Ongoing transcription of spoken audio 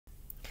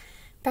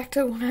Back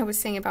to what I was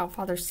saying about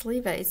Father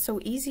Sleeva, it's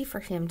so easy for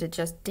him to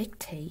just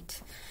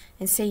dictate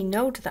and say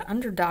no to the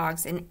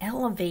underdogs and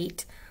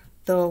elevate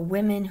the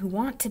women who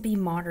want to be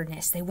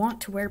modernists. They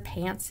want to wear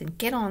pants and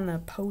get on the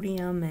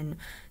podium and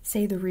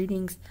say the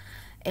readings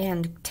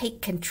and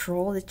take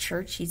control of the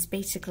church. He's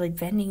basically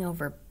bending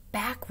over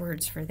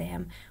backwards for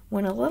them.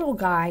 When a little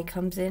guy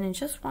comes in and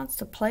just wants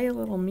to play a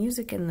little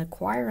music in the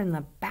choir in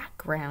the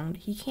background,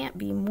 he can't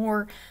be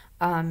more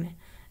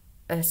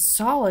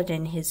solid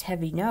in his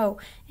heavy no.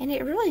 And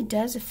it really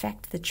does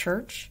affect the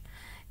church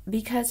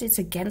because it's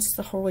against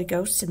the Holy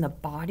Ghost in the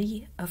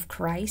body of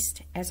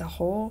Christ as a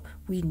whole.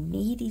 We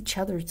need each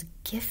other's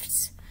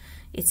gifts.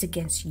 It's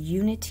against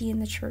unity in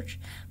the church,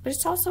 but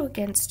it's also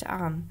against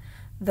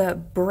the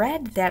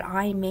bread that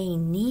I may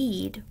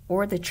need,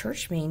 or the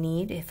church may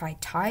need, if I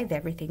tithe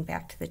everything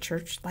back to the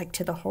church, like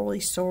to the holy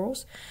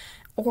souls,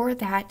 or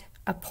that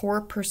a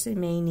poor person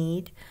may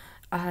need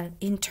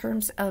in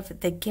terms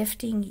of the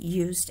gifting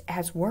used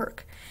as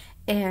work.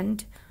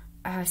 And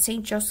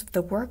St. Joseph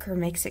the Worker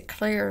makes it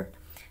clear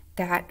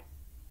that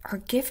our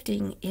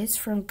gifting is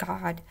from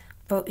God,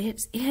 but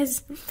it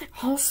is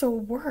also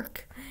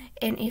work.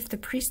 And if the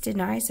priest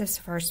denies us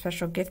of our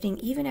special gifting,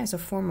 even as a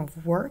form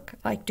of work,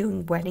 like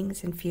doing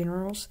weddings and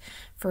funerals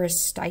for a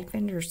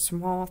stipend or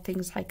small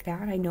things like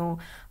that, I know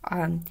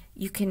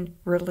you can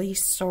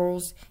release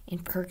souls in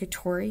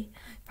purgatory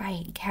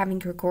by having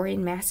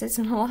Gregorian masses,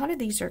 and a lot of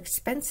these are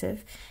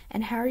expensive.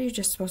 And how are you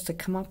just supposed to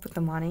come up with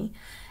the money?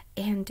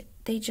 And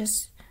they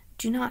just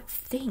do not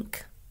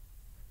think.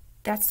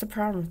 That's the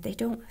problem. They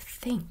don't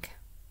think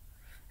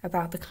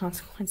about the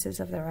consequences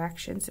of their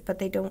actions, but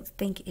they don't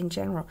think in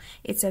general.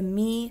 It's a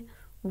me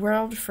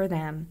world for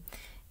them,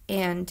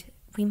 and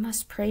we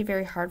must pray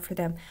very hard for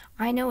them.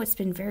 I know it's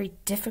been very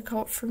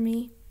difficult for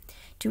me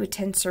to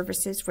attend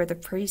services where the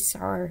priests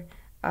are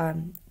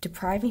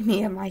depriving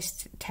me of my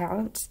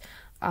talents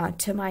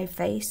to my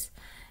face,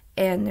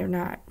 and they're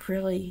not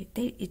really,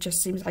 it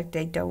just seems like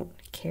they don't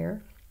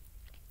care.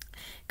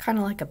 Kind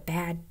of like a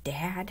bad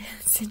dad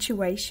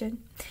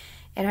situation.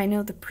 And I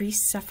know the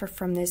priests suffer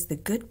from this. The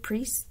good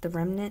priests, the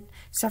remnant,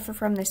 suffer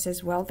from this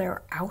as well.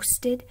 They're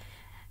ousted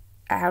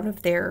out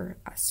of their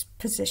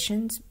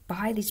positions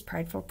by these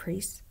prideful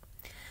priests.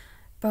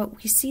 But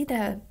we see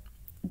the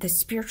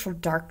spiritual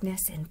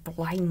darkness and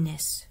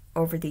blindness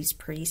over these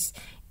priests.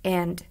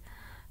 And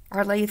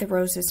Our Lady of the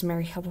Roses,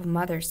 Mary Helpful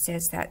Mother,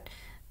 says that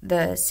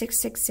the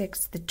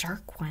 666, the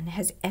dark one,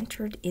 has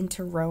entered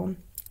into Rome,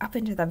 up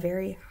into the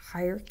very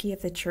hierarchy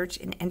of the church,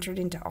 and entered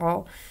into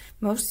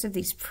most of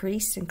these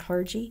priests and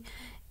clergy.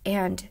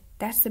 And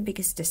that's the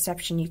biggest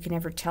deception you can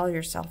ever tell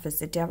yourself, is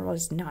the devil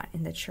is not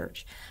in the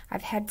church.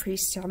 I've had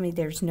priests tell me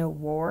there's no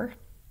war.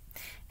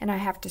 And I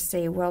have to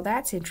say, well,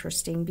 that's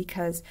interesting,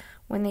 because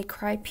when they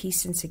cry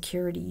peace and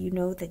security, you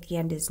know that the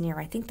end is near.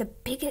 I think the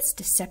biggest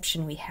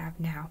deception we have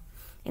now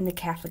in the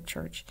Catholic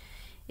Church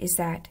is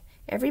that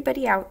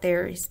everybody out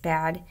there is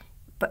bad,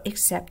 but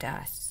except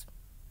us.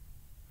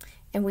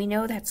 And we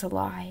know that's a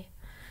lie,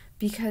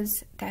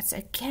 because that's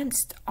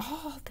against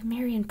all the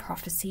Marian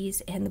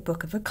prophecies and the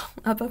book of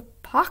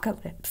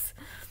Apocalypse.